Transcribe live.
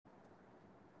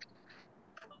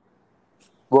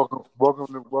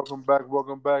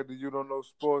Welcome back to You Don't Know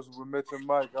Sports with Mitch and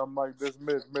Mike. I'm Mike. This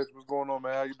Mitch. Mitch, what's going on,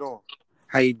 man? How you doing?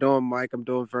 How you doing, Mike? I'm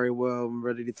doing very well. I'm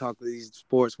ready to talk these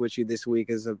sports with you this week.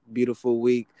 It's a beautiful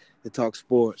week to talk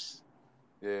sports.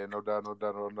 Yeah, no doubt, no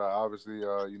doubt, no doubt. Obviously,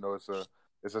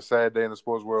 it's a sad day in the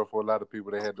sports world for a lot of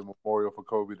people. They had the memorial for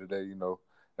Kobe today.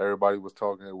 Everybody was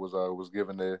talking. It was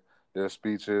giving their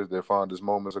speeches, their fondest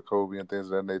moments of Kobe and things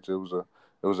of that nature.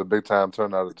 It was a big time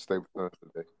turnout at the Staples Center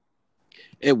today.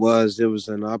 It was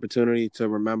an opportunity to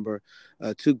remember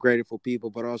two grateful people,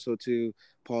 but also to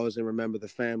pause and remember the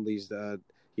families, that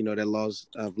lost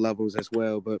of loved ones as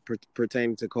well. But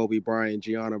pertaining to Kobe Bryant,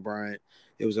 Gianna Bryant,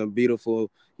 it was a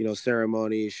beautiful,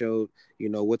 ceremony. It showed,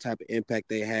 what type of impact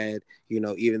they had.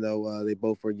 Even though they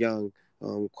both were young,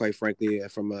 quite frankly,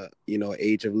 from a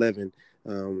age of living.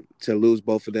 To lose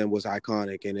both of them was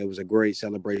iconic, and it was a great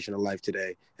celebration of life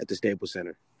today at the Staples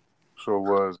Center. Sure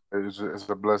was. It's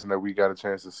a blessing that we got a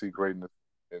chance to see greatness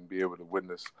and be able to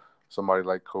witness somebody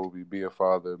like Kobe be a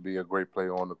father, be a great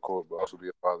player on the court, but also be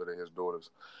a father to his daughters.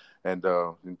 And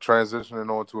transitioning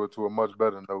on to a much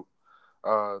better note,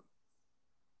 uh,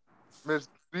 Miss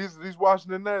these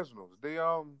Washington Nationals,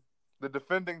 the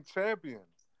defending champion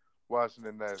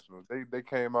Washington Nationals, they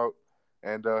came out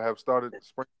and have started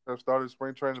spring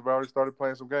training. Have already started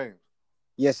playing some games.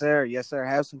 Yes, sir. Yes, sir.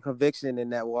 Have some conviction in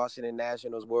that Washington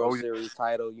Nationals World Oh yeah, Series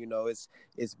title.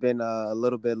 It's been a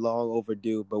little bit long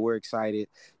overdue, but we're excited.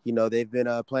 They've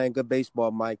been playing good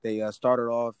baseball, Mike. They started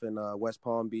off in West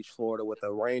Palm Beach, Florida, with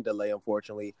a rain delay,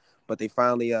 unfortunately, but they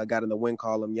finally got in the win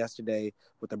column yesterday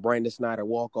with the Brandon Snyder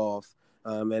walk off,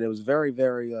 and it was very,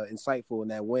 very insightful in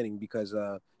that winning because.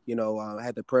 I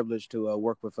had the privilege to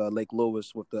work with Lake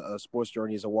Lewis with the Sports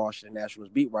Journey as a Washington Nationals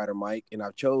beat writer, Mike, and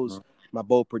I chose my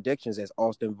bold predictions as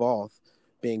Austin Voth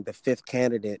being the fifth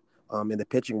candidate in the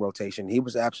pitching rotation. He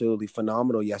was absolutely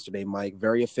phenomenal yesterday, Mike.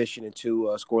 Very efficient in two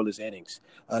scoreless innings.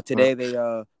 Today they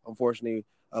unfortunately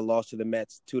lost to the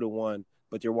Mets 2-1,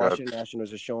 but your got Washington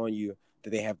Nationals are showing you that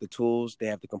they have the tools, they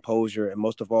have the composure, and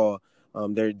most of all,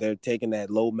 they're taking that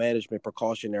low management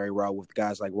precautionary route with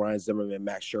guys like Ryan Zimmerman,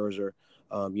 Max Scherzer,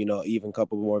 even a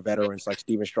couple more veterans like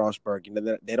Steven Strasburg.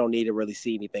 They don't need to really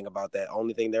see anything about that.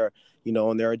 Only thing they're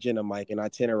on their agenda, Mike, and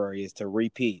itinerary is to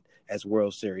repeat as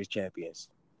World Series champions.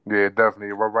 Yeah,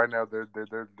 definitely. Well, right now they're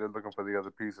looking for the other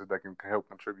pieces that can help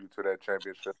contribute to that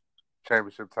championship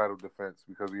title defense.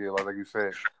 Because yeah, like you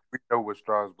said, we know what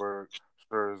Strasburg,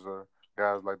 Scherzer,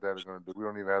 guys like that are going to do. We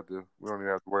don't even have to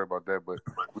worry about that. But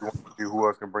we want to see who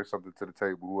else can bring something to the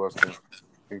table. Who else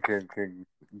can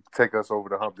take us over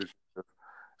the hump this year.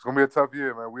 It's gonna be a tough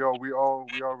year, man. We already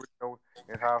know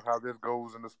and how this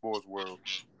goes in the sports world.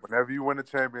 Whenever you win a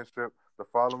championship, the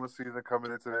following season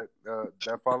coming into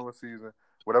that following season,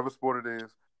 whatever sport it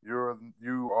is, you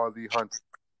are the hunter.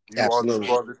 You Absolutely.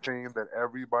 are the team that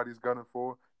everybody's gunning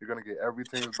for. You're gonna get every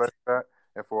team's best shot,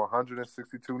 and for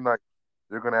 162 nights,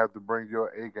 you're gonna have to bring your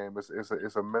A game.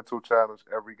 It's a mental challenge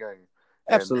every game,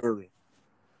 and Absolutely.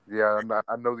 yeah,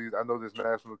 I know this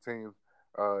national team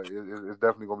is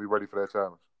definitely gonna be ready for that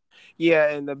challenge.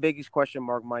 Yeah, and the biggest question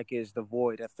mark, Mike, is the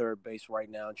void at third base right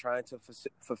now, and trying to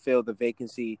fulfill the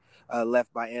vacancy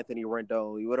left by Anthony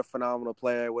Rendon. What a phenomenal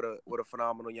player! What a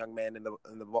phenomenal young man in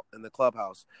the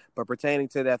clubhouse. But pertaining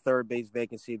to that third base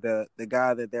vacancy, the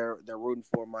guy that they're rooting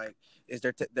for, Mike, is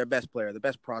their best player, the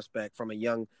best prospect from a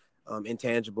young.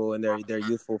 Intangible in their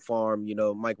youthful farm.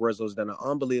 Mike Rizzo's done an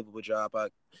unbelievable job.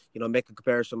 Make a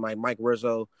comparison, Mike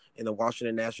Rizzo in the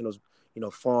Washington Nationals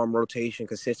farm rotation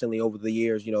consistently over the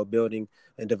years, building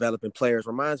and developing players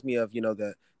reminds me of,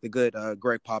 the good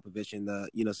Greg Popovich and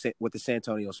with the San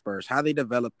Antonio Spurs, how they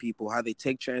develop people, how they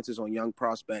take chances on young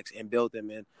prospects and build them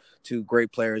into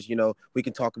great players. We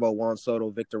can talk about Juan Soto,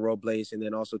 Victor Robles, and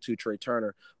then also to Trey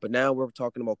Turner. But now we're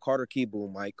talking about Carter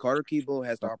Kieboom, Mike. Carter Kieboom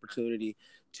has the opportunity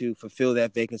to fulfill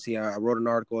that vacancy. I wrote an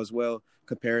article as well,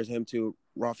 compares him to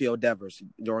Rafael Devers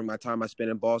during my time I spent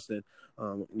in Boston,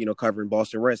 covering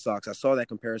Boston Red Sox. I saw that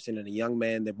comparison in a young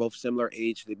man. They're both similar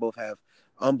age. They both have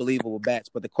unbelievable bats.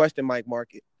 But the question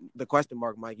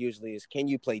mark, Mike, usually is, can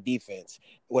you play defense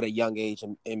with a young age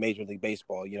in Major League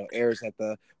Baseball? Errors at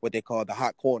what they call the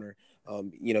hot corner,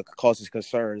 causes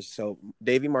concerns. So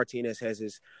Davey Martinez has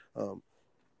his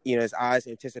eyes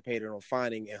anticipated on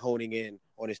finding and honing in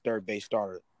on his third base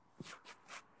starter.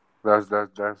 That's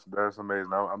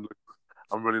amazing.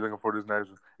 I'm really looking for this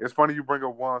national. It's funny you bring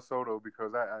up Juan Soto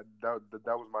because that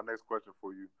was my next question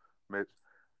for you, Mitch.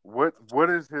 What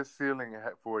is his ceiling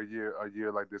for a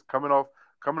year like this? Coming off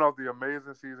the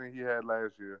amazing season he had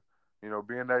last year,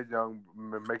 being that young,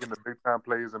 making the big time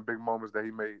plays and big moments that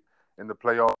he made in the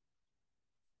playoffs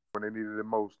when they needed it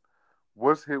most.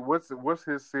 What's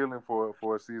his ceiling for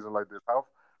a season like this?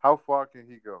 How far can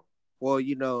he go? Well,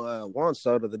 Juan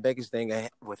Soto, the biggest thing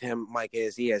with him, Mike,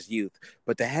 is he has youth.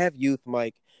 But to have youth,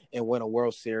 Mike, and win a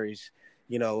World Series,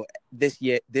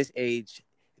 this age,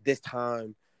 this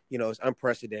time, it's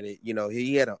unprecedented.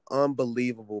 He had an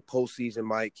unbelievable postseason,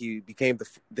 Mike. He became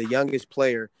the youngest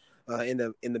player in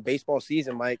the baseball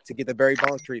season, Mike, to get the Barry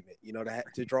Bonds treatment.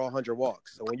 To draw 100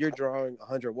 walks. So when you're drawing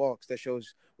 100 walks, that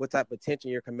shows what type of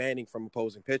attention you're commanding from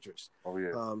opposing pitchers. Oh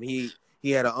yeah. He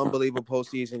had an unbelievable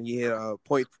postseason. He had a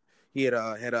point. He had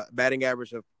a batting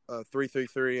average of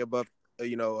 333 above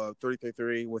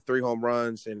 333 with 3 home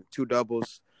runs and 2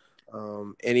 doubles.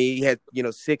 And he had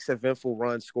 6 eventful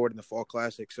runs scored in the Fall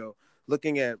Classic. So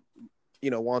looking at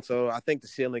Juan Soto, I think the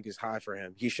ceiling is high for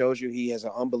him. He shows you he has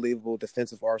an unbelievable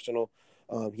defensive arsenal.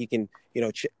 He can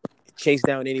chase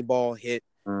down any ball, hit.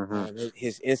 Mm-hmm.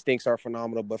 His instincts are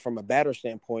phenomenal. But from a batter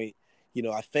standpoint,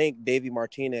 I think Davey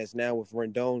Martinez now with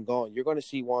Rendon gone, you're going to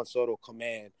see Juan Soto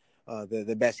command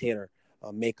the best hitter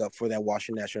makeup for that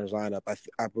Washington Nationals lineup.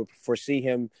 I foresee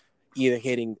him either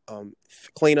hitting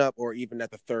cleanup or even at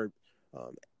the third,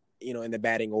 in the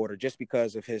batting order, just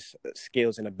because of his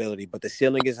skills and ability. But the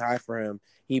ceiling is high for him.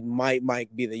 He might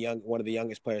be one of the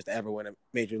youngest players to ever win a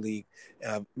major league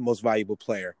most valuable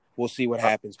player. We'll see what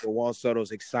happens. But Juan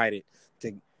Soto's excited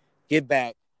to get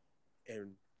back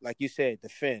and, like you said,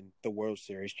 defend the World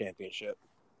Series championship.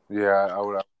 Yeah, I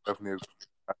would definitely agree.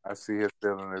 I see his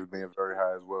ceiling as being very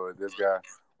high as well. This guy,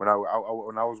 when I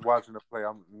was watching the play,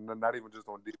 I'm not even just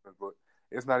on defense, but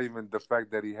it's not even the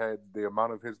fact that he had the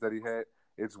amount of hits that he had.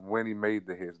 It's when he made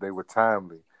the hits. They were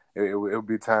timely. It would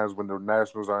be times when the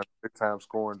Nationals are in a big time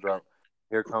scoring drought.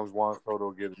 Here comes Juan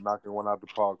Soto knocking one out the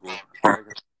park or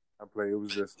making a play. It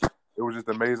was just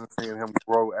amazing seeing him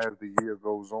grow as the year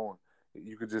goes on.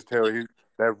 You could just tell he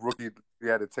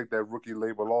had to take that rookie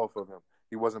label off of him.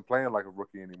 He wasn't playing like a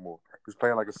rookie anymore. He was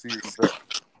playing like a seasoned vet,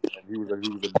 and he was a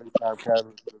big time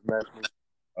captain for this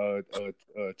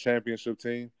national championship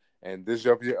team. And this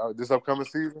upcoming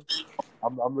season,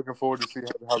 I'm looking forward to see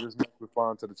how this Mets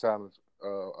respond to the challenge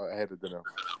ahead of them.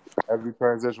 As we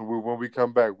transition, when we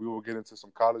come back, we will get into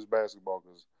some college basketball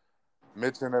because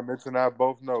Mitch and I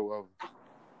both know of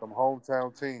some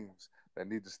hometown teams that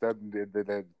need to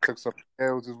that took some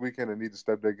L's this weekend and need to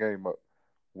step their game up.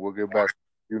 We'll get back.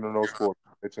 No Sports,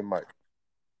 Mitch and Mike.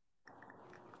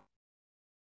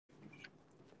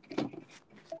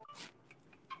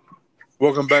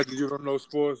 Welcome back to You Don't Know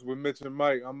Sports with Mitch and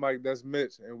Mike. I'm Mike, that's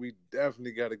Mitch, and we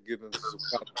definitely got to get into some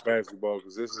college basketball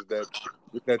because it's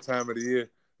that time of the year.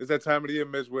 It's that time of the year,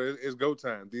 Mitch, where it's go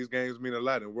time. These games mean a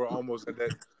lot, and we're almost at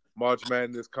that March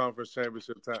Madness Conference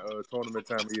Championship tournament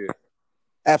time of year.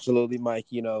 Absolutely, Mike.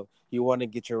 You want to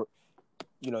get your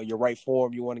right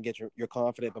form. You want to get your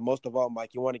confident, but most of all,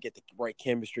 Mike, you want to get the right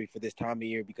chemistry for this time of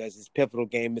year because it's a pivotal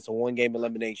game. It's a 1-game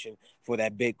elimination for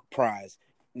that big prize,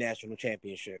 national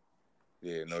championship.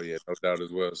 Yeah, no doubt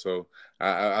as well. So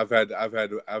I've had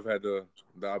the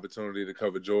opportunity to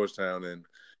cover Georgetown,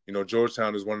 and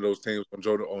Georgetown is one of those teams on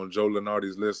Joe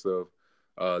Lunardi's list of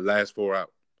last 4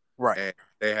 out. Right. And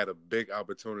they had a big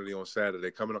opportunity on Saturday,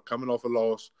 coming off a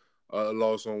loss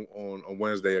on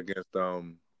Wednesday against I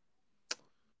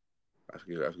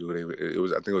forget who it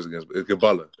was. I think it was against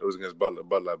Butler. It was against Butler,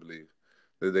 I believe.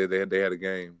 They had a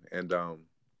game, and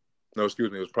no,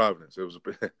 excuse me, it was Providence. It was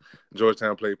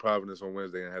Georgetown played Providence on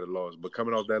Wednesday and had a loss. But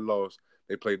coming off that loss,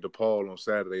 they played DePaul on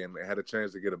Saturday and they had a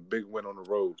chance to get a big win on the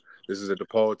road. This is a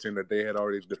DePaul team that they had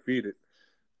already defeated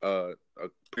a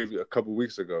couple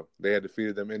weeks ago. They had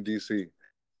defeated them in D.C.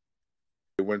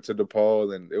 They went to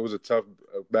DePaul, and it was a tough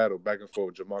battle back and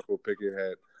forth. Jamarco Pickett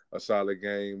had a solid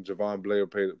game. Javon Blair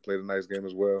played a nice game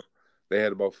as well. They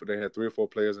had 3 or 4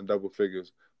 players in double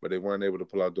figures, but they weren't able to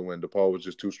pull out the win. DePaul was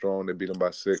just too strong. They beat them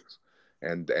by 6,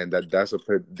 and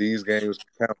these games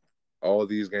count. All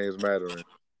these games matter.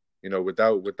 And,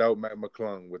 without Matt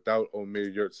McClung, without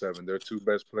Omer Yurtseven, their 2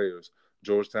 best players,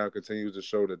 Georgetown continues to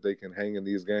show that they can hang in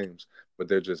these games, but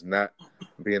they're just not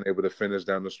being able to finish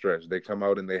down the stretch. They come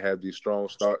out and they have these strong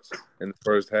starts in the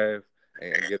first half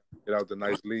and get out the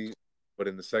nice lead. But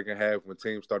in the second half, when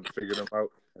teams start to figure them out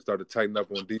and start to tighten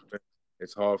up on defense,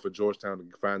 it's hard for Georgetown to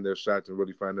find their shots and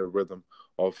really find their rhythm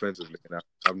offensively. And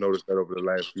I've noticed that over the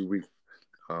last few weeks.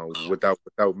 Without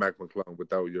Mac McClung,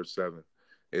 without Yurtseven,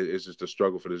 it's just a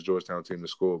struggle for this Georgetown team to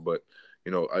score. But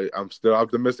I'm still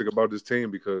optimistic about this team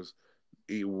because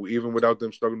even without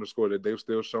them struggling to score, that they've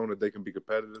still shown that they can be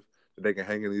competitive, that they can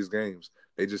hang in these games.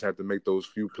 They just have to make those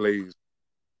few plays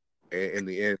in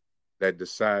the end that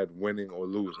decide winning or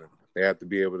losing. They have to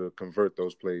be able to convert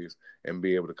those plays and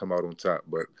be able to come out on top.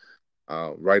 But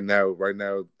right now,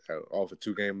 off a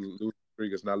 2-game losing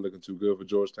streak. It's not looking too good for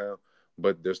Georgetown,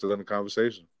 but they're still in the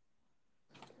conversation.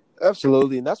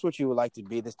 Absolutely, and that's what you would like to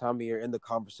be this time of year in the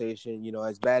conversation.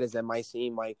 As bad as that might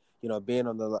seem, like being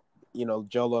on the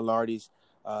Joe Lunardi's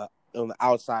on the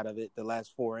outside of it, the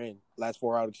last four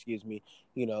out, excuse me.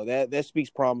 That speaks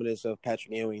prominence of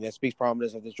Patrick Ewing. That speaks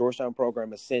prominence of the Georgetown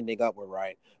program ascending upward,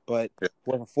 right? But Yeah.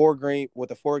 with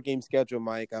a four game schedule,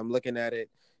 Mike, I'm looking at it.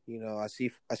 I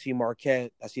see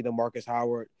Marquette. I see the Marcus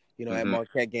Howard. At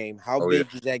Marquette game. How big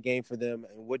is that game for them?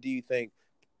 And what do you think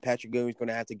Patrick Ewing's going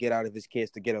to have to get out of his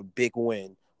kids to get a big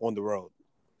win on the road?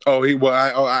 I'm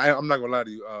not gonna lie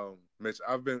to you, Mitch.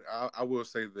 I will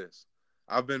say this.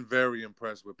 I've been very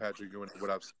impressed with Patrick Ewing and what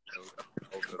I've seen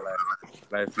over the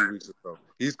last few weeks or so.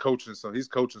 He's coaching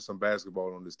some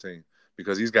basketball on this team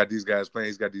because he's got these guys playing.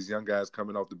 He's got these young guys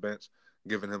coming off the bench,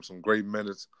 giving him some great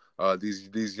minutes.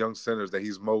 These young centers that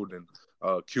he's molding,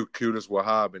 Qudus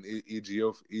Wahab and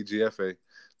EGFA.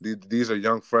 These are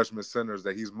young freshman centers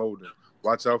that he's molding.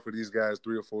 Watch out for these guys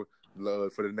 3 or 4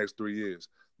 for the next 3 years.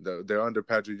 They're under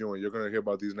Patrick Ewing. You're going to hear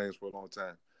about these names for a long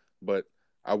time. But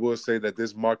I will say that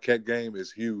this Marquette game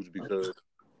is huge because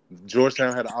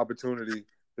Georgetown had an opportunity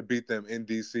to beat them in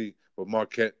D.C., but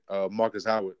Marcus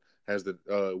Howard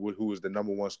who was the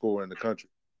number one scorer in the country,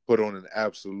 put on an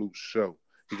absolute show.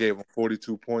 He gave them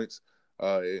 42 points,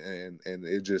 and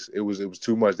it was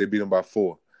too much. They beat him by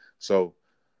 4. So,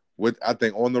 I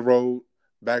think on the road,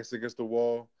 backs against the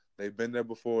wall. They've been there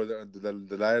before.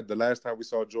 The last time we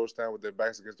saw Georgetown with their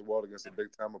backs against the wall against a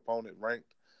big time opponent ranked,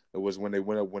 it was when they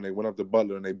went up to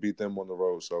Butler and they beat them on the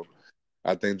road. So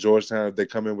I think Georgetown, if they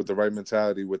come in with the right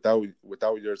mentality, without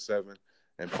Yurt 7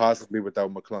 and possibly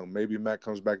without McClung, maybe Matt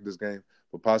comes back this game,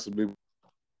 but possibly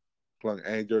McClung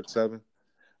and Yurt 7.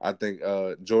 I think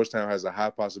Georgetown has a high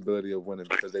possibility of winning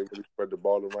because they really spread the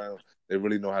ball around. They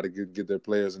really know how to get their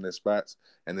players in their spots,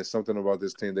 and there's something about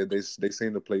this team that they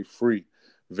seem to play free,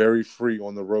 very free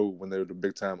on the road when they're the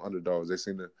big time underdogs. They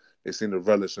seem to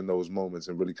relish in those moments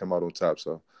and really come out on top.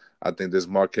 So I think this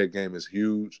Marquette game is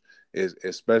huge,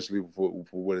 especially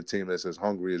for a team that's as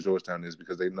hungry as Georgetown is,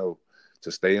 because they know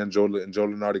to stay in Joe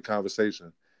Lunardi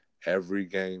conversation, every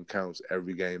game counts,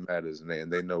 every game matters,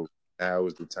 and they know now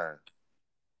is the time.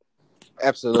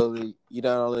 Absolutely. You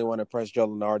don't only want to impress Joe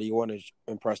Lunardi, you want to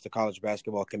impress the college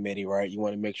basketball committee, right? You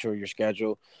want to make sure your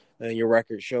schedule and your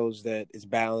record shows that it's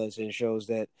balanced and shows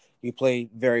that you play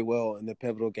very well in the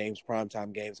pivotal games,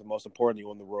 primetime games, and most importantly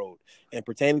on the road. And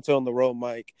pertaining to on the road,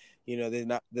 Mike, they're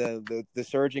not the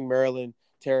surging Maryland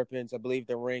Terrapins. I believe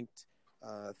they're ranked,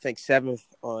 I think 7th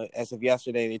as of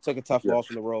yesterday. They took a tough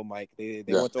loss on the road, Mike. They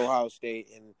went to Ohio State,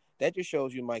 and that just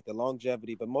shows you, Mike, the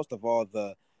longevity, but most of all,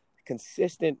 the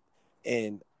consistent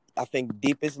and I think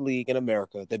deepest league in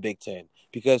America, the Big Ten.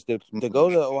 Because to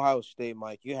go to Ohio State,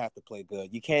 Mike, you have to play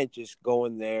good. You can't just go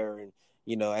in there and,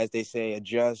 as they say,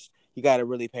 adjust. You got to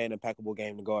really play an impeccable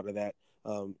game to go out of that,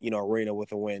 arena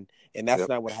with a win. And that's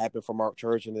not what happened for Mark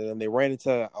Turgeon and them. They ran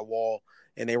into a wall,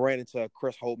 and they ran into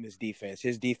Chris Holtman's defense.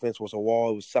 His defense was a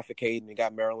wall. It was suffocating. It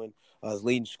got Maryland, his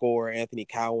leading scorer, Anthony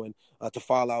Cowan, to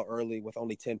fall out early with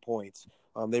only 10 points.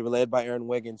 They were led by Aaron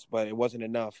Wiggins, but it wasn't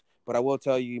enough. But I will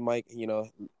tell you, Mike,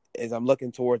 as I'm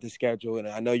looking toward the schedule, and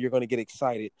I know you're going to get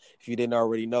excited if you didn't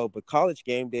already know, but College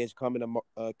Game Day is coming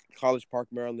to College Park,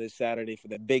 Maryland this Saturday for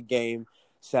the big game,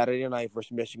 Saturday night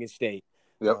versus Michigan State.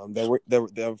 Yep.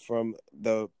 They're from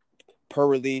the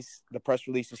press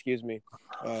release,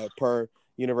 per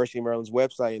University of Maryland's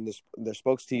website, and their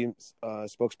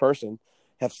spokesperson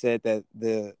have said that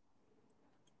the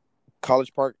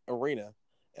College Park Arena,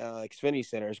 Xfinity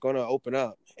Center, is going to open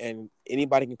up, and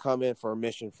anybody can come in for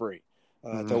admission free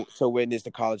to witness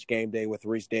the College Game Day with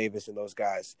Reese Davis and those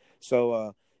guys.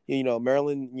 So,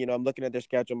 Maryland, I'm looking at their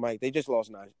schedule, Mike. They just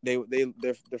lost 9.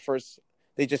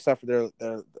 They just suffered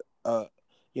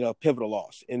their pivotal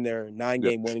loss in their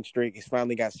 9-game winning streak. It's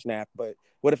finally got snapped. But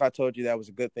what if I told you that was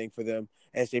a good thing for them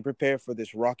as they prepare for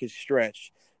this rocket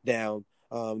stretch down?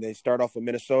 They start off with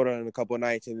Minnesota in a couple of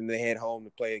nights, and then they head home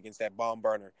to play against that bomb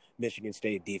burner Michigan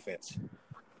State defense.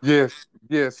 Yes.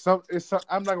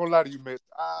 I'm not gonna lie to you, Mitch.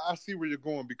 I see where you're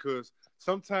going, because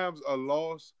sometimes a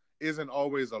loss isn't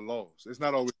always a loss. It's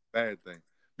not always a bad thing,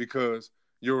 because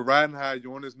you're riding high.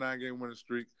 You're on this 9-game winning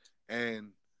streak, and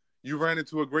you ran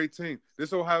into a great team.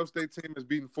 This Ohio State team has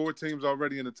beaten 4 teams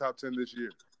already in the top 10 this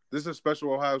year. This is a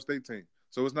special Ohio State team.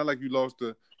 So it's not like you lost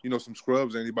to some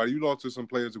scrubs or anybody. You lost to some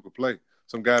players who could play,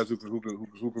 some guys who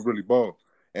could really ball,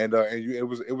 and it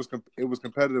was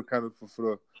competitive kind of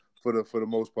for the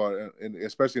most part, and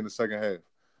especially in the second half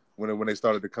when they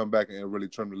started to come back and really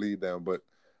trim the lead down. But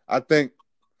I think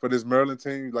for this Maryland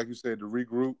team, like you said, to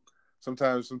regroup,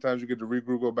 Sometimes you get to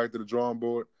regroup, go back to the drawing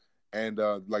board, and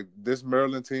like this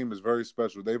Maryland team is very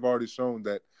special. They've already shown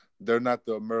that they're not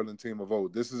the Maryland team of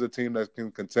old. This is a team that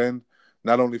can contend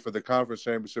not only for the conference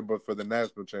championship but for the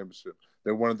national championship.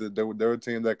 They're one of the they're a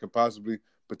team that can possibly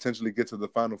potentially get to the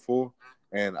Final Four.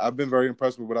 And I've been very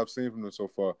impressed with what I've seen from them so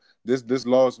far. This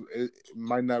loss it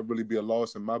might not really be a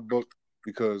loss in my book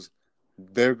because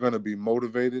they're going to be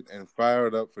motivated and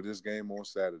fired up for this game on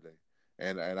Saturday.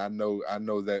 And I know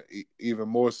that even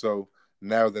more so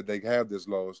now that they have this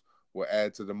loss will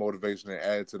add to the motivation and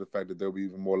add to the fact that they'll be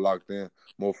even more locked in,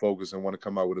 more focused, and want to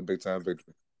come out with a big time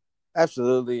victory.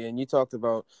 Absolutely, and you talked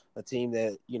about a team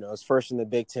that is first in the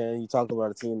Big Ten. You talked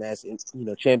about a team that has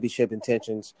championship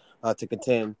intentions to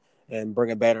contend and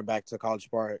bring a banner back to College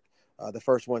Park. The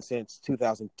first one since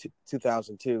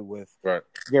 2002 with Right.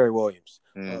 Gary Williams.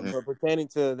 Mm-hmm. But pertaining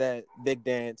to that big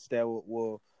dance that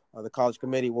will the college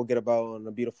committee will get about on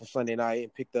a beautiful Sunday night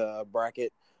and pick the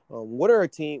bracket. What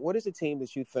is a team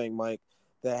that you think, Mike,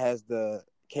 that has the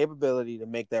capability to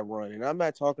make that run? And I'm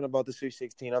not talking about the Sweet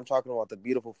 16. I'm talking about the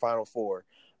beautiful Final Four.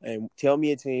 And tell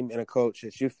me a team and a coach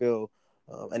that you feel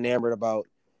enamored about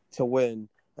to win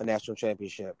a national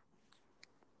championship.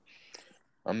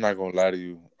 I'm not gonna lie to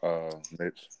you,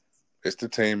 Mitch. It's the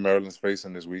team Maryland's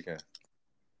facing this weekend.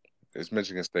 It's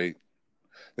Michigan State.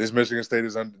 This Michigan State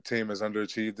team has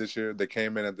underachieved this year. They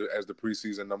came in as the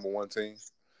preseason #1 team,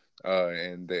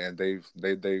 and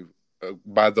they've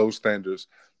by those standards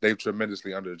they've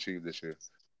tremendously underachieved this year.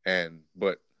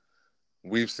 But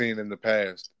we've seen in the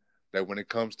past that when it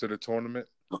comes to the tournament,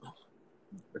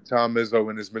 Tom Izzo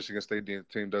and his Michigan State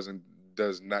team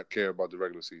does not care about the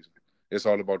regular season. It's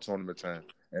all about tournament time,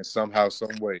 and somehow,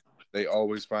 some way, they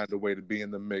always find a way to be in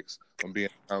the mix and be in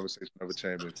the conversation of a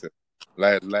championship.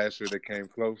 Last year they came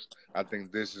close. I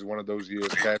think this is one of those years.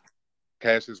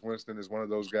 Cassius Winston is one of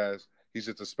those guys. He's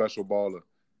just a special baller,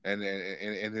 and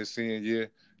in his senior year,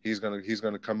 he's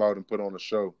gonna come out and put on a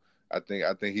show. I think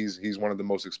he's one of the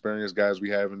most experienced guys we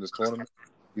have in this tournament.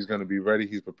 He's gonna be ready.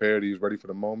 He's prepared. He's ready for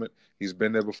the moment. He's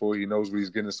been there before. He knows what he's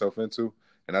getting himself into,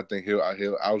 and I think he'll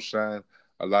outshine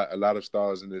a lot of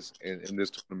stars in this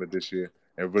tournament this year,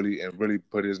 and really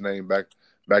put his name back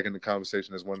in the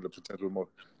conversation as one of the potential most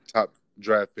top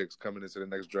draft picks coming into the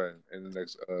next draft in the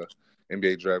next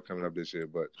NBA draft coming up this year.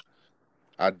 But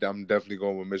I'm definitely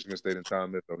going with Michigan State and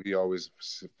Tom Izzo. He always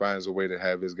finds a way to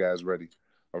have his guys ready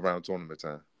around tournament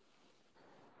time.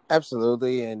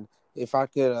 Absolutely, and if I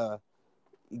could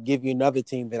give you another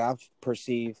team that I've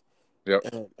perceived Yep.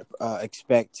 and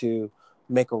expect to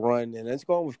make a run, and let's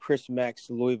go with Chris Mack's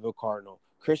Louisville Cardinal.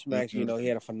 Chris Mack, Mm-hmm. he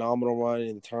had a phenomenal run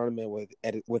in the tournament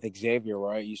with Xavier,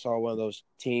 right? You saw one of those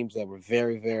teams that were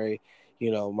very, very,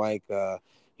 Mike,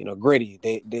 gritty.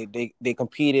 They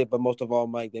competed, but most of all,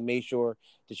 Mike, they made sure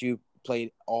that you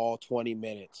played all 20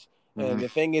 minutes. Mm-hmm. And the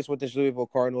thing is with this Louisville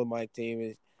Cardinal, Mike team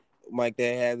is, Mike,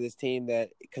 they have this team that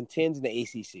contends in the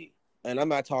ACC. And I'm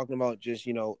not talking about just,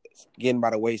 getting by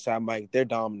the wayside, Mike. They're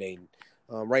dominating.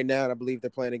 Right now, I believe they're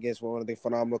playing against one of the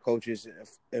phenomenal coaches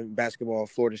in basketball,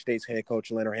 Florida State's head coach,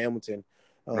 Leonard Hamilton.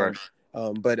 Right.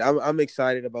 But I'm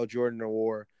excited about Jordan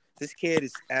Nwora. This kid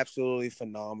is absolutely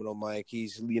phenomenal, Mike.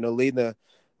 He's, leading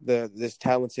this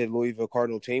talented Louisville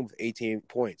Cardinal team with 18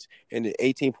 points. And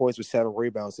 18 points with 7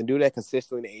 rebounds. And do that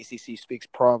consistently in the ACC speaks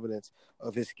provenance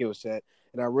of his skill set.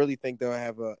 And I really think they'll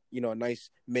have a nice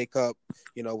makeup,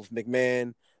 with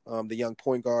McMahon, the young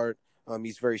point guard.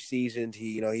 He's very seasoned.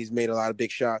 He's made a lot of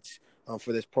big shots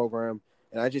for this program.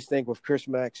 And I just think with Chris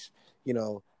Mack's,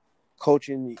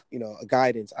 coaching,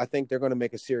 guidance, I think they're going to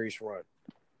make a serious run.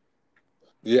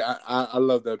 Yeah, I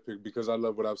love that pick because I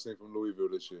love what I've seen from Louisville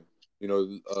this year.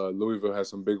 Louisville has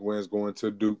some big wins going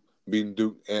to Duke, beating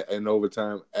Duke in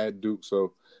overtime at Duke.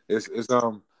 So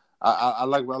I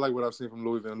like what I've seen from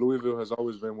Louisville. And Louisville has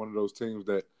always been one of those teams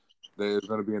that is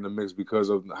going to be in the mix because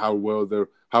of how well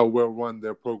run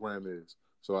their program is.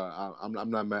 So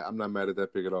I'm not mad at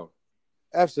that pick at all.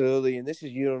 Absolutely, and this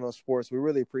is You Don't Know Sports. We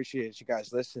really appreciate you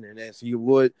guys listening. And so you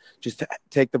would just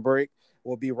take the break.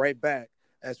 We'll be right back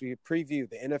as we preview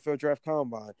the NFL Draft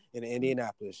Combine in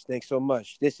Indianapolis. Thanks so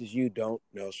much. This is You Don't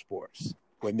Know Sports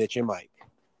with Mitch and Mike.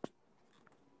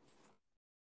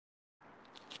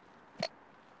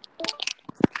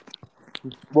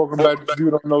 Welcome back to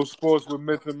You Don't Know Sports with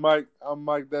Mitch and Mike. I'm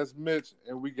Mike, that's Mitch,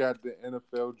 and we got the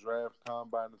NFL Draft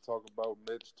Combine to talk about.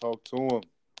 Mitch, talk to him.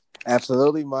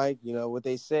 Absolutely, Mike. You know what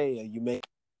they say, you make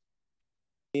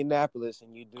Indianapolis,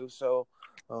 and you do so,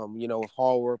 with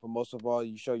hard work, but most of all,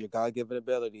 you show your God-given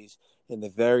abilities in the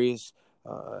various,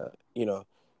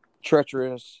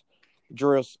 treacherous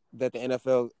drills that the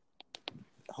NFL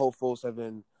hopefuls have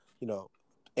been,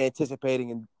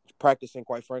 anticipating and practicing,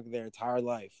 quite frankly, their entire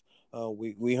life.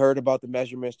 We heard about the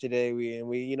measurements today.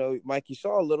 Mike, you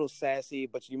saw a little sassy,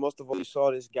 but you most of all you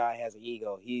saw this guy has an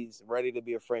ego. He's ready to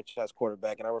be a franchise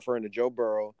quarterback, and I'm referring to Joe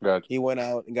Burrow. Gotcha. He went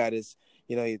out and got his,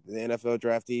 the NFL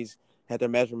draftees had their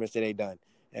measurements today done,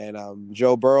 and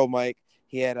Joe Burrow, Mike,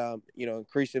 he had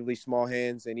increasingly small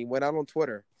hands, and he went out on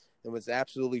Twitter and was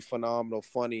absolutely phenomenal,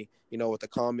 funny, with the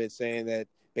comments saying that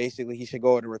basically he should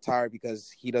go out and retire because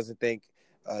he doesn't think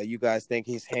you guys think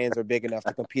his hands are big enough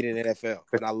to compete in the NFL,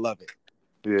 and I love it.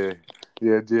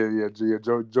 Yeah.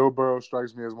 Joe Burrow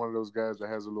strikes me as one of those guys that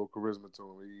has a little charisma to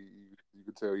him. You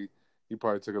could tell he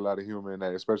probably took a lot of humor in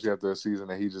that, especially after a season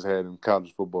that he just had in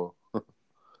college football.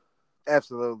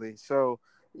 Absolutely. So,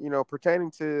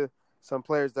 pertaining to some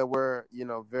players that we're,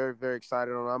 very, very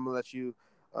excited on, I'm going to let you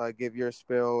give your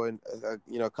spill and,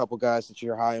 a couple guys that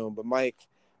you're high on. But, Mike,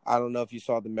 I don't know if you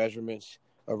saw the measurements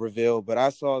revealed, but I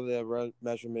saw the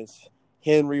measurements.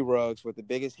 Henry Ruggs with the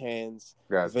biggest hands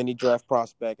of any draft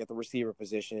prospect at the receiver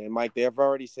position. And, Mike, they've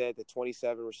already said that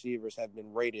 27 receivers have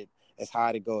been rated as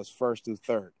high to go as first through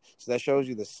third. So that shows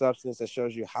you the substance. That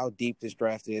shows you how deep this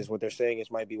draft is. What they're saying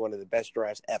is might be one of the best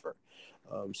drafts ever.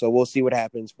 So we'll see what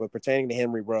happens. But pertaining to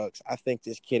Henry Ruggs, I think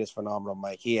this kid is phenomenal,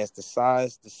 Mike. He has the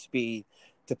size, the speed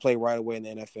to play right away in the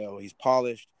NFL. He's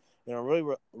polished.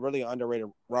 Really, really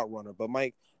underrated route runner. But,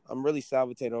 Mike, I'm really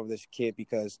salivating over this kid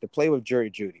because to play with Jerry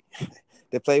Jeudy,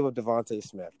 to play with Devontae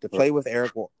Smith, to play with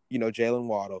Eric, Jalen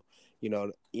Waddle,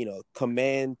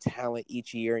 command talent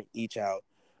each year and each out.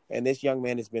 And this young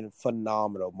man has been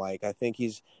phenomenal, Mike. I think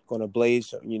he's going to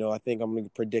blaze. I think I'm going to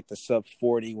predict a sub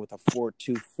 40 with a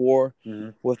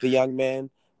 4.24 with the young man.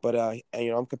 But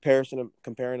I'm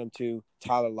comparing him to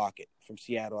Tyler Lockett from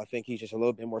Seattle. I think he's just a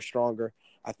little bit more stronger.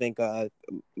 I think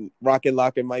Rocket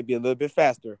Lockett might be a little bit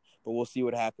faster, but we'll see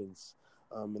what happens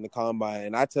in the combine.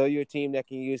 And I tell you, a team that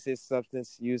can use his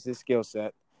substance, use his skill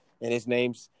set, and his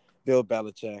name's Bill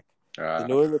Belichick. The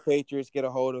New England Patriots get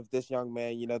a hold of this young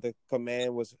man. The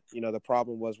command was, the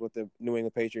problem was with the New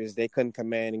England Patriots. They couldn't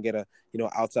command and get a,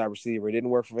 outside receiver. It didn't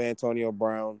work for Antonio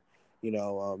Brown.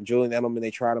 Julian Edelman, they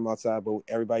tried him outside, but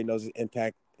everybody knows his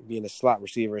impact being a slot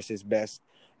receiver is his best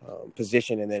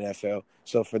position in the NFL.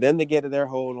 So for them to get their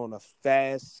hold on a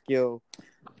fast, skilled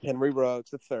Henry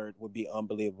Ruggs III would be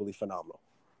unbelievably phenomenal.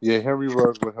 Yeah, Henry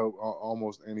Ruggs would help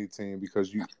almost any team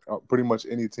because pretty much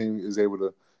any team is able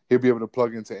to. He'll be able to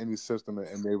plug into any system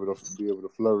and be able to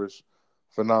flourish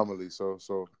phenomenally. So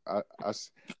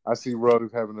I see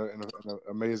Ruggs having an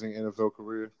amazing NFL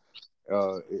career.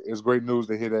 It's great news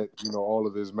to hear that all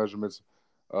of his measurements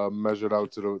measured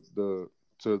out to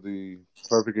the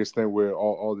perfect extent where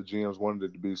all the GMs wanted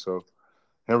it to be. So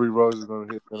Henry Ruggs is going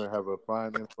to have a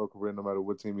fine NFL career no matter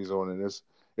what team he's on, and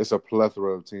it's a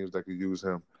plethora of teams that could use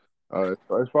him.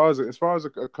 As far as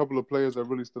a couple of players that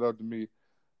really stood out to me,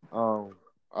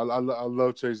 I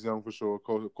love Chase Young for sure.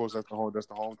 Of course, that's the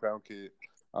hometown kid.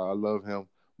 I love him,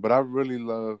 but I really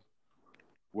love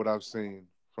what I've seen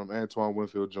from Antoine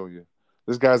Winfield Jr.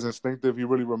 This guy's instinctive. He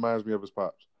really reminds me of his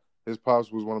pops. His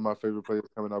pops was one of my favorite players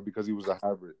coming out because he was a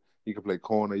hybrid. He could play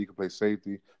corner, he could play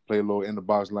safety, play a little in the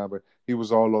box linebacker. He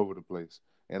was all over the place,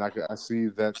 and I see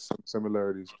that some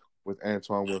similarities with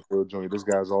Antoine Winfield Jr. This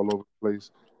guy's all over the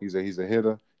place. He's a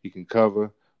hitter. He can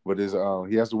cover, but he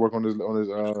has to work on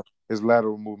his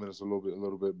lateral movements a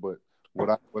little bit. But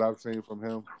what I've seen from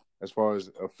him as far as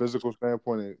a physical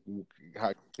standpoint, and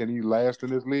can he last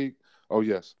in this league? Oh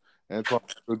yes. Antoine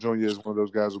Jr. is one of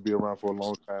those guys who'll be around for a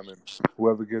long time, and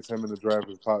whoever gets him in the draft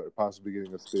is possibly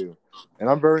getting a steal. And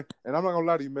I'm not gonna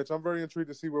lie to you, Mitch. I'm very intrigued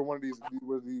to see where these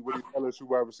LSU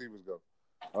wide receivers go.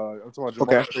 I'm talking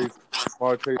about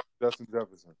Jamar Chase, Justin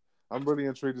Jefferson. I'm really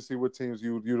intrigued to see what teams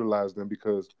utilize them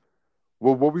because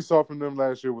what we saw from them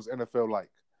last year was NFL-like.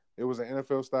 It was an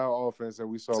NFL-style offense, and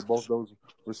we saw both those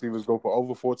receivers go for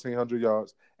over 1,400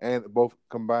 yards and both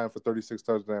combined for 36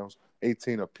 touchdowns,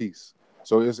 18 apiece.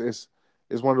 So it's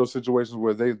one of those situations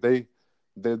where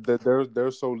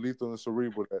they're so lethal and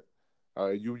cerebral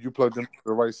that you plug them into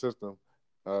the right system,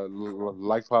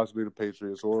 like possibly the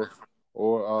Patriots or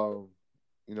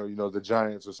the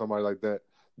Giants or somebody like that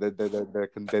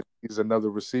that is another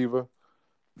receiver.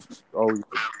 Oh,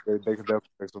 they can definitely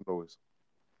make some noise.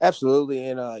 Absolutely,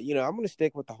 and I'm going to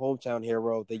stick with the hometown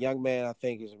hero. The young man, I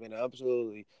think, has been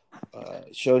absolutely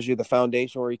shows you the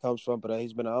foundation where he comes from, but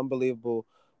he's been an unbelievable,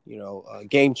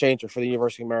 game changer for the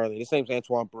University of Maryland. His name's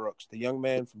Antoine Brooks, the young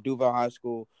man from Duval High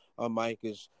School. Mike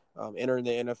is entering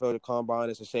the NFL to combine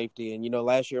as a safety, and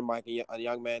last year, Mike, a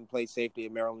young man played safety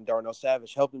at Maryland. Darnell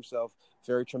Savage helped himself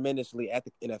very tremendously at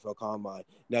the NFL combine.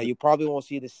 Now, you probably won't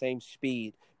see the same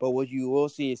speed, but what you will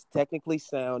see is technically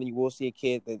sound. You will see a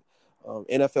kid that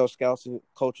NFL scouts and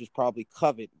coaches probably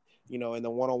covet, in the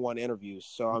one-on-one interviews.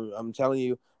 So I'm telling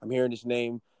you, I'm hearing his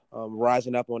name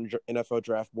rising up on NFL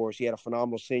draft boards. He had a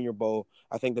phenomenal Senior Bowl.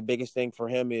 I think the biggest thing for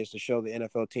him is to show the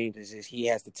NFL teams is he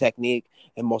has the technique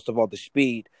and most of all the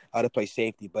speed to play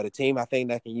safety. But a team I think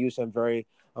that can use him very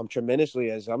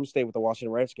tremendously, as I'm gonna stay with the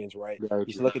Washington Redskins, right?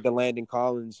 You look at the Landon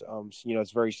Collins,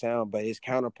 it's very sound, but his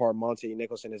counterpart Monte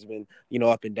Nicholson has been,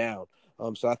 up and down.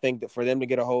 So I think that for them to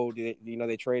get a hold,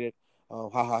 they traded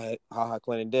Ha Ha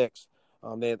Clinton Dix.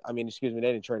 They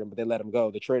didn't trade him, but they let him go.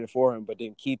 They traded for him, but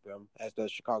didn't keep him, as the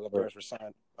Chicago Bears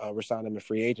resigned him in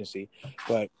free agency.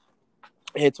 But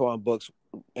Antoine Brooks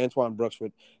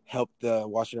would help the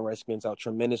Washington Redskins out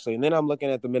tremendously. And then I'm looking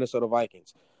at the Minnesota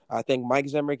Vikings. I think Mike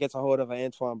Zimmer gets a hold of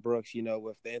Antoine Brooks,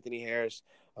 with Anthony Harris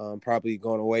probably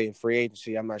going away in free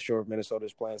agency. I'm not sure if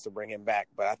Minnesota's plans to bring him back,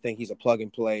 but I think he's a plug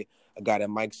and play, a guy that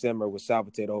Mike Zimmer would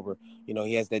salivate over.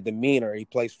 He has that demeanor. He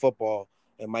plays football,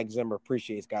 and Mike Zimmer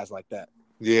appreciates guys like that.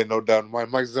 Yeah, no doubt.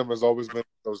 Mike Zimmer's always been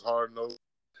those hard-nosed,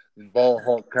 ball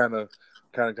hawk kind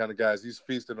of guys. He's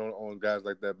feasted on guys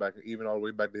like that even all the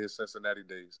way back to his Cincinnati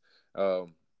days.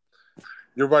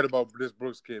 You're right about this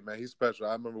Brooks kid, man. He's special.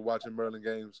 I remember watching Maryland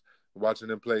games, watching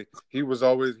him play. He was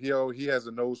always he has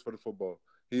a nose for the football.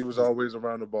 He was always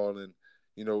around the ball, and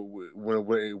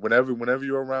whenever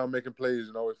you're around making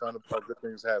plays, always find out good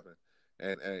things happen.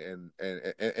 And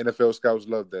NFL scouts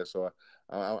love that. So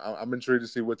I'm intrigued to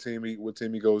see what team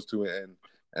he goes to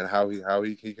and how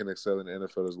he can excel in the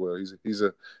NFL as well.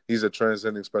 He's a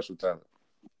transcending special talent.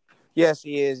 Yes,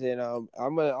 he is, and I'm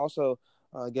gonna also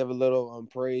give a little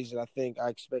praise, and I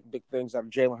expect big things out of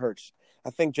Jalen Hurts. I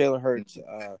think Jalen Hurts,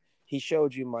 he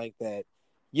showed you, Mike, that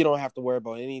you don't have to worry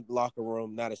about any locker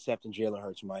room not accepting Jalen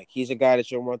Hurts, Mike. He's a guy that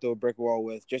you'll run through a brick wall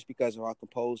with just because of how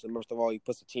composed and most of all he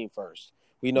puts the team first.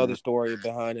 We know the story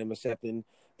behind him accepting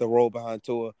the role behind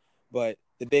Tua, but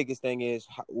the biggest thing is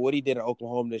what he did at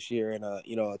Oklahoma this year in a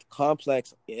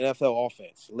complex NFL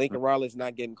offense. Lincoln Riley's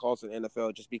not getting calls in the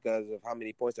NFL just because of how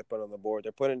many points they put on the board.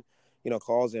 They're putting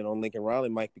calls in on Lincoln Riley,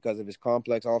 Mike, because of his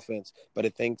complex offense, but they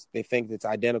think it's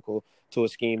identical to a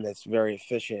scheme that's very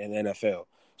efficient in the NFL.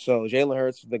 So Jalen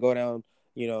Hurts, to go down,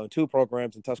 two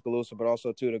programs in Tuscaloosa, but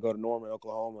also to go to Norman,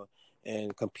 Oklahoma,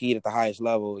 and compete at the highest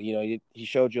level. He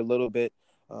showed you a little bit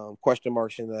question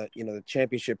marks in the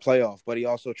championship playoff, but he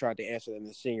also tried to answer them in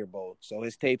the Senior Bowl. So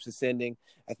his tape's ascending.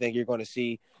 I think you're going to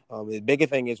see. The bigger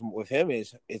thing is with him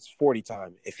is it's 40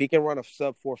 time. If he can run a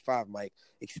sub 4.5, Mike,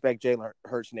 expect Jalen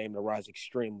Hurts' name to rise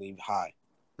extremely high.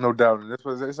 No doubt, and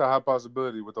it's a high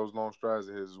possibility with those long strides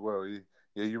of his as well.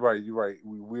 Yeah, you're right. You're right.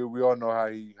 We all know how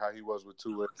he was with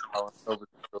Tua, how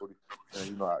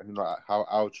and how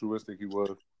altruistic he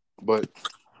was. But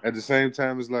at the same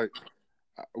time, it's like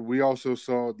we also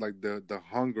saw like the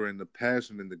hunger and the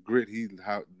passion and the grit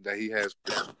that he has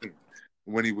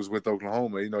when he was with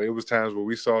Oklahoma. It was times where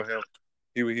we saw him.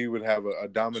 He would have a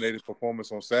dominated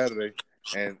performance on Saturday,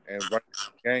 and right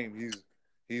in the game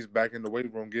he's back in the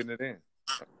weight room getting it in.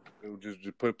 It was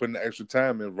just putting the extra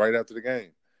time in right after the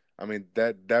game. I mean,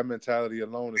 that mentality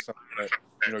alone is something that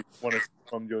you want to see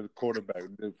from your quarterback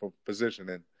for position.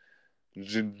 And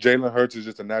Jalen Hurts is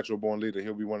just a natural born leader.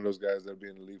 He'll be one of those guys that'll be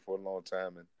in the league for a long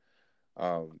time. And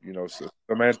so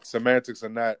semantics or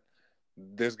not,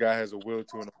 this guy has a will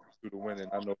to and a to win, and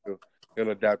I know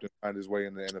he'll adapt and find his way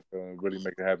in the NFL and really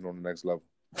make it happen on the next level.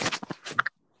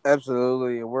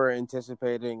 Absolutely, we're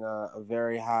anticipating a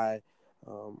very high,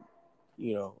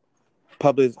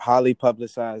 highly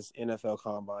publicized NFL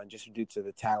combine just due to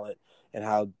the talent and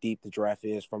how deep the draft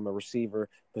is from a receiver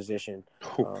position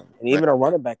and even a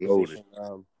running back position.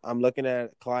 I'm looking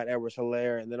at Clyde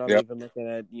Edwards-Helaire, and then I'm even looking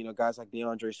at guys like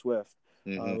DeAndre Swift,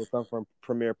 who come from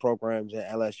premier programs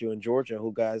at LSU and Georgia,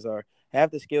 who guys have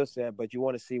the skill set, but you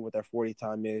want to see what their 40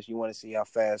 time is. You want to see how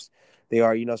fast they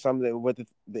are. Some of what the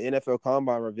NFL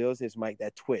combine reveals is, Mike,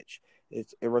 that twitch. It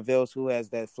reveals who has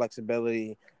that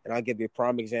flexibility, and I'll give you a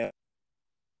prime example.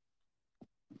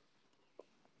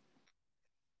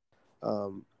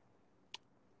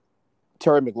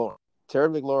 Terry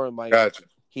McLaurin, Mike. Gotcha.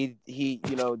 He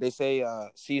they say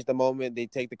seize the moment. They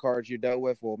take the cards you dealt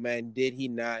with. Well, man, did he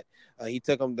not? He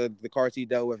took them the cards he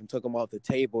dealt with and took them off the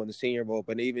table in the Senior Bowl.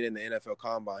 But even in the NFL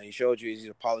Combine, he showed you he's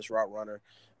a polished route runner.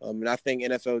 And I think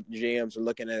NFL GMs are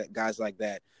looking at guys like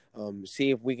that.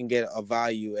 See if we can get a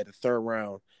value at the third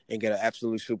round and get an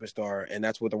absolute superstar, and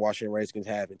that's what the Washington Redskins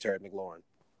have in Terry McLaurin.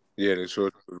 Yeah, they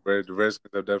sure. The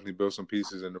Redskins have definitely built some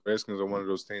pieces, and the Redskins are one of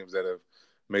those teams that have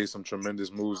made some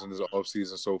tremendous moves in this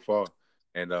offseason so far.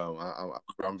 And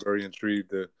I'm very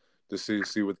intrigued to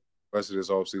see what rest of this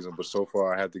offseason, but so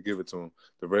far I have to give it to them.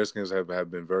 The Redskins have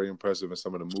been very impressive in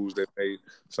some of the moves they've made,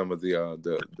 some of the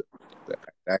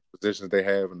acquisitions they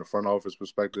have in the front office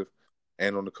perspective,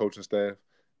 and on the coaching staff.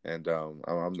 And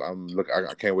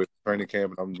I can't wait for training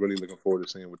camp, and I'm really looking forward to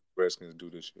seeing what the Redskins do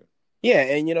this year. Yeah,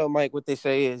 and Mike, what they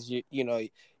say is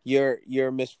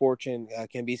your misfortune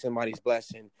can be somebody's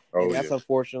blessing, and Oh that's yeah.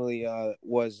 unfortunately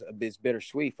was a bit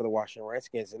bittersweet for the Washington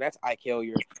Redskins, and that's Ike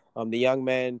Hilliard, the young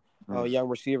man, young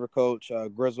receiver coach,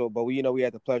 Grizzle. But we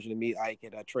had the pleasure to meet Ike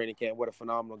at training camp. What a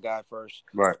phenomenal guy! First,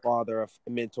 Right. a father, a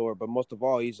mentor, but most of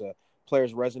all, he's a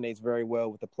players resonates very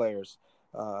well with the players.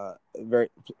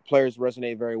 Players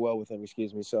resonate very well with him.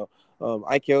 Excuse me. So,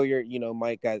 Ike Hilliard,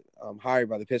 Mike got hired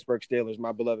by the Pittsburgh Steelers,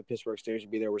 my beloved Pittsburgh Steelers, to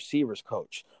be their receivers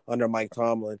coach under Mike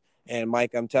Tomlin. And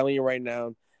Mike, I'm telling you right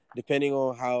now, depending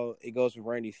on how it goes with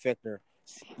Randy Fichtner,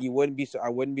 I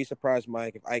wouldn't be surprised,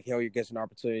 Mike, if Ike Hilliard gets an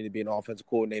opportunity to be an offensive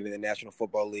coordinator in the National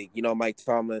Football League. Mike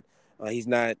Tomlin, he's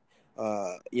not,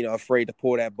 afraid to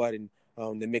pull that button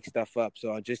to mix stuff up.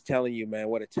 So I'm just telling you, man,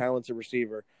 what a talented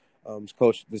receiver.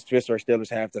 Coach the Pittsburgh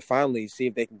Steelers have to finally see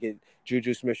if they can get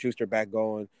Juju Smith-Schuster back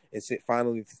going and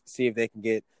finally see if they can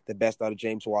get the best out of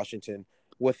James Washington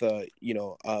with a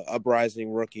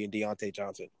uprising rookie in Deontay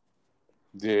Johnson.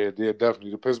 Yeah,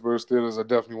 definitely. The Pittsburgh Steelers are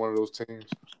definitely one of those teams.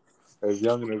 As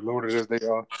young and as loaded as they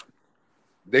are,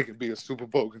 they could be a Super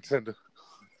Bowl contender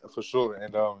for sure.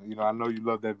 And I know you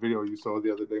love that video you saw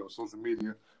the other day on social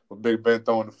media with Big Ben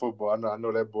throwing the football. I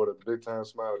know that brought a big time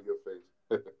smile to your face.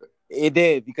 It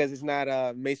did, because it's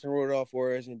not Mason Rudolph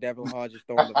or isn't Devin Hodges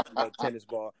throwing the tennis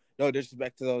ball. No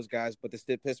disrespect to those guys, but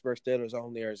the Pittsburgh Steelers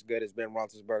only are as good as Ben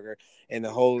Roethlisberger and the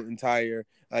whole entire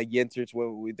Yenters,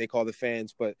 what they call the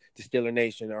fans, but the Steeler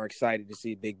Nation are excited to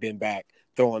see Big Ben back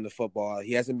throwing the football.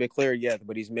 He hasn't been cleared yet,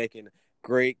 but he's making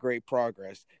great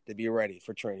progress to be ready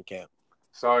for training camp.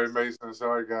 Sorry, Mason.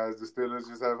 Sorry, guys. The Steelers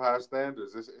just have high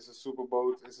standards. It's a Super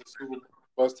Bowl. It's a Super Bowl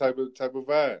bus type of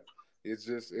vibe. It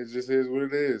just is what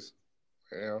it is.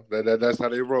 That's how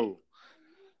they roll.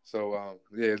 So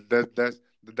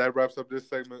that wraps up this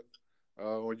segment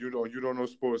on you don't know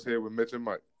sports here with Mitch and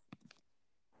Mike.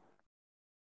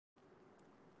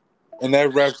 And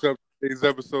that wraps up today's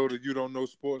episode of You Don't Know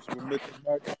Sports with Mitch and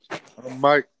Mike. I'm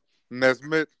Mike, and that's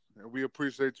Mitch. And we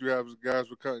appreciate you guys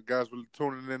for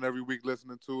tuning in every week,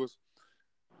 listening to us.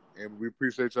 And we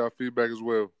appreciate y'all feedback as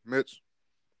well. Mitch?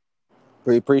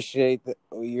 We appreciate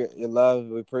your love.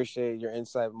 We appreciate your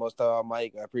insight. Most of all,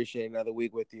 Mike, I appreciate another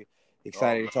week with you.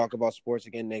 Excited to talk about sports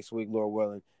again next week, Lord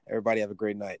willing. Everybody have a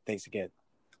great night. Thanks again.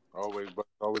 Always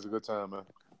a good time, man.